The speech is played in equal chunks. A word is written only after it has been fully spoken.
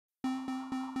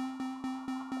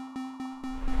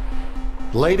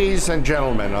Ladies and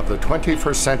gentlemen of the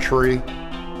 21st century,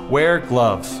 wear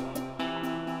gloves.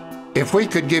 If we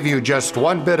could give you just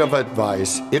one bit of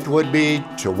advice, it would be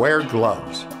to wear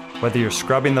gloves. Whether you're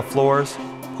scrubbing the floors,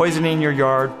 poisoning your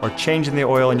yard, or changing the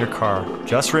oil in your car,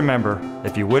 just remember,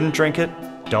 if you wouldn't drink it,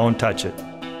 don't touch it.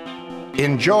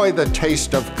 Enjoy the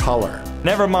taste of color.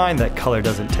 Never mind that color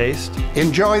doesn't taste.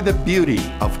 Enjoy the beauty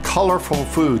of colorful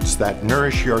foods that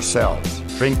nourish your cells.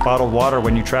 Drink bottled water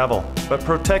when you travel, but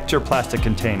protect your plastic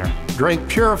container. Drink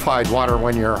purified water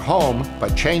when you're home,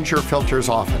 but change your filters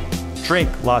often. Drink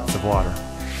lots of water.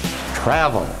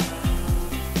 Travel.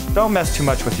 Don't mess too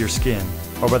much with your skin,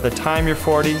 or by the time you're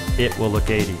 40, it will look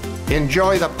 80.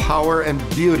 Enjoy the power and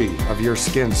beauty of your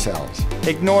skin cells.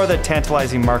 Ignore the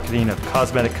tantalizing marketing of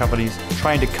cosmetic companies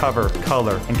trying to cover,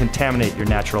 color, and contaminate your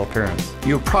natural appearance.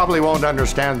 You probably won't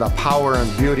understand the power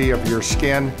and beauty of your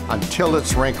skin until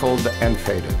it's wrinkled and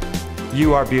faded.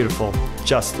 You are beautiful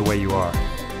just the way you are.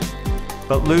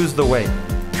 But lose the weight.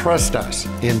 Trust us,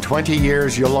 in 20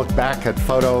 years you'll look back at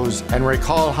photos and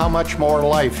recall how much more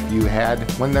life you had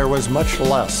when there was much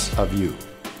less of you.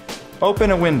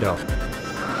 Open a window.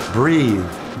 Breathe.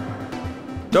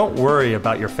 Don't worry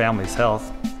about your family's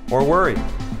health, or worry,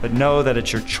 but know that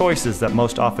it's your choices that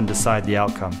most often decide the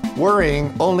outcome.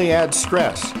 Worrying only adds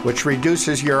stress, which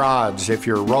reduces your odds if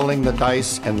you're rolling the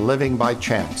dice and living by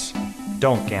chance.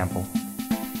 Don't gamble.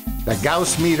 The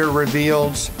Gauss meter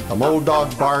reveals, the mole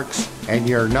dog barks, and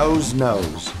your nose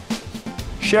knows.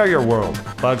 Share your world.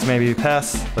 Bugs may be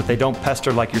pests, but they don't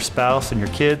pester like your spouse and your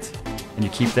kids, and you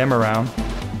keep them around.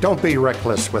 Don't be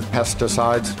reckless with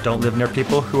pesticides. Don't live near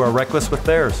people who are reckless with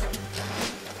theirs.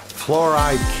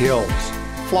 Fluoride kills.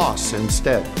 Floss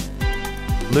instead.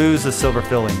 Lose the silver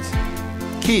fillings.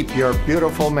 Keep your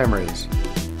beautiful memories.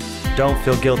 Don't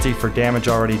feel guilty for damage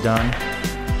already done.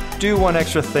 Do one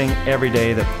extra thing every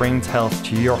day that brings health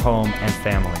to your home and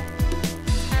family.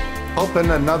 Open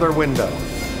another window.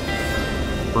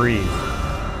 Breathe.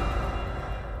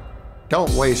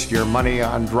 Don't waste your money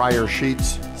on dryer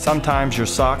sheets. Sometimes your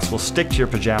socks will stick to your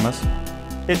pajamas.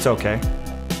 It's okay.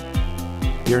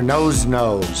 Your nose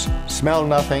knows. Smell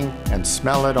nothing and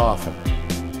smell it often.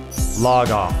 Log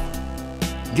off.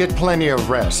 Get plenty of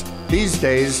rest. These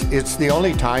days, it's the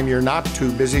only time you're not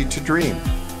too busy to dream.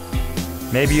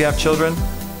 Maybe you have children,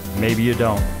 maybe you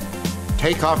don't.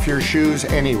 Take off your shoes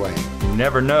anyway. You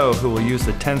never know who will use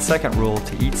the 10-second rule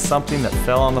to eat something that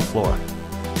fell on the floor.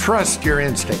 Trust your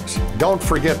instincts. Don't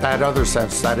forget that other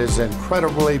sense that is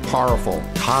incredibly powerful,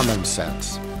 common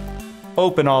sense.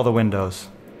 Open all the windows.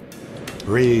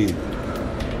 Breathe.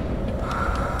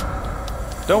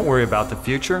 Don't worry about the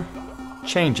future.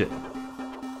 Change it.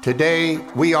 Today,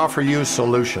 we offer you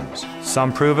solutions.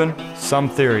 Some proven, some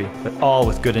theory, but all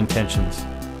with good intentions.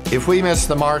 If we miss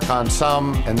the mark on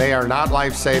some and they are not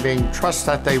life-saving, trust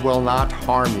that they will not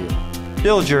harm you.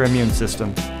 Build your immune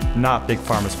system, not Big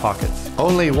Pharma's pockets.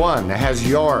 Only one has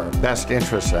your best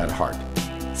interests at heart.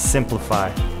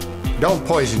 Simplify. Don't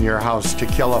poison your house to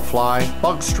kill a fly.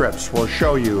 Bug strips will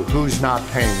show you who's not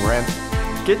paying rent.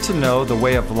 Get to know the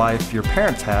way of life your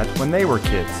parents had when they were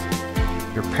kids.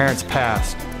 Your parents'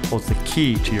 past holds the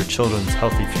key to your children's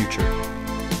healthy future.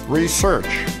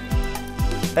 Research.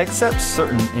 Accept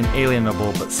certain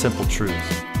inalienable but simple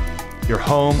truths. Your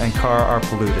home and car are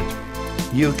polluted.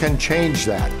 You can change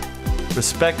that.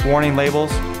 Respect warning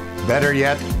labels. Better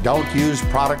yet, don't use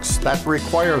products that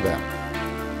require them.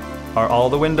 Are all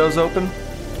the windows open?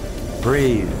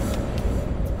 Breathe.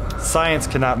 Science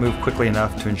cannot move quickly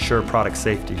enough to ensure product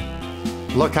safety.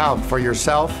 Look out for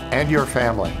yourself and your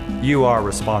family. You are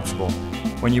responsible.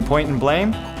 When you point and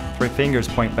blame, 3 fingers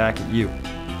point back at you.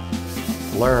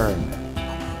 Learn.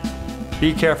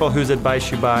 Be careful whose advice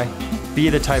you buy. Be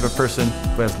the type of person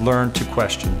who has learned to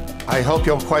question. I hope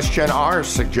you'll question our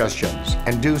suggestions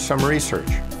and do some research.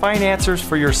 Find answers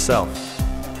for yourself.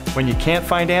 When you can't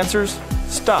find answers,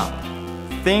 stop,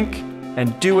 think,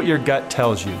 and do what your gut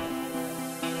tells you.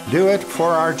 Do it for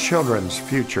our children's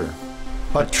future.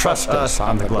 But trust us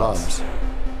on the gloves.